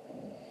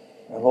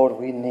 And Lord,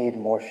 we need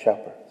more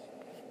shepherds.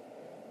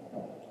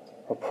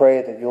 I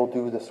pray that you'll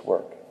do this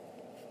work.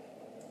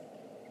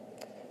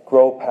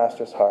 Grow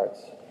pastors'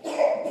 hearts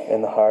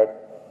in the heart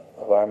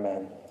of our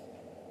men.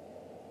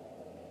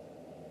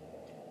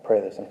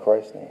 Pray this in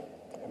Christ's name.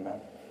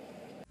 Amen.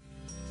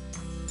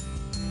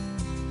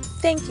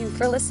 Thank you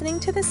for listening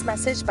to this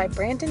message by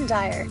Brandon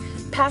Dyer,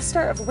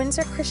 pastor of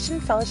Windsor Christian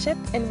Fellowship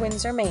in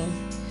Windsor, Maine.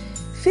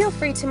 Feel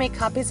free to make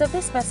copies of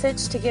this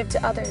message to give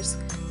to others,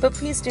 but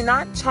please do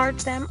not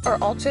charge them or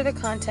alter the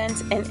content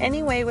in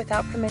any way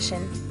without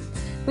permission.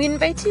 We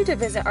invite you to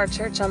visit our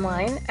church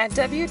online at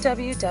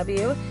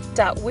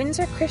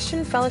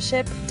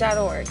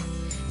www.windsorchristianfellowship.org.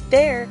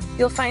 There,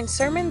 you'll find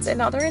sermons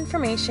and other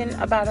information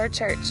about our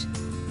church.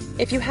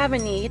 If you have a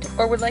need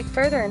or would like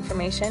further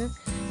information,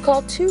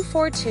 call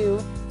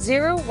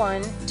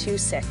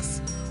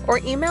 242-0126 or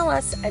email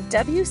us at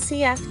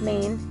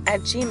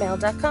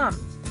wcfmaine@gmail.com.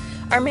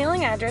 Our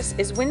mailing address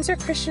is Windsor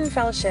Christian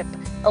Fellowship,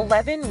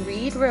 11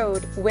 Reed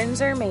Road,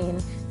 Windsor,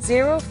 Maine,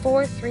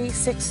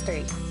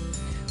 04363.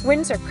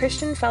 Windsor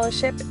Christian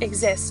Fellowship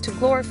exists to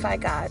glorify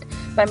God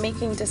by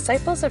making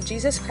disciples of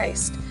Jesus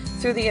Christ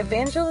through the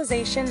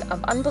evangelization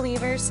of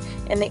unbelievers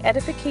and the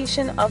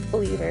edification of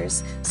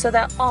believers, so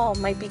that all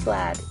might be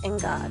glad in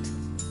God.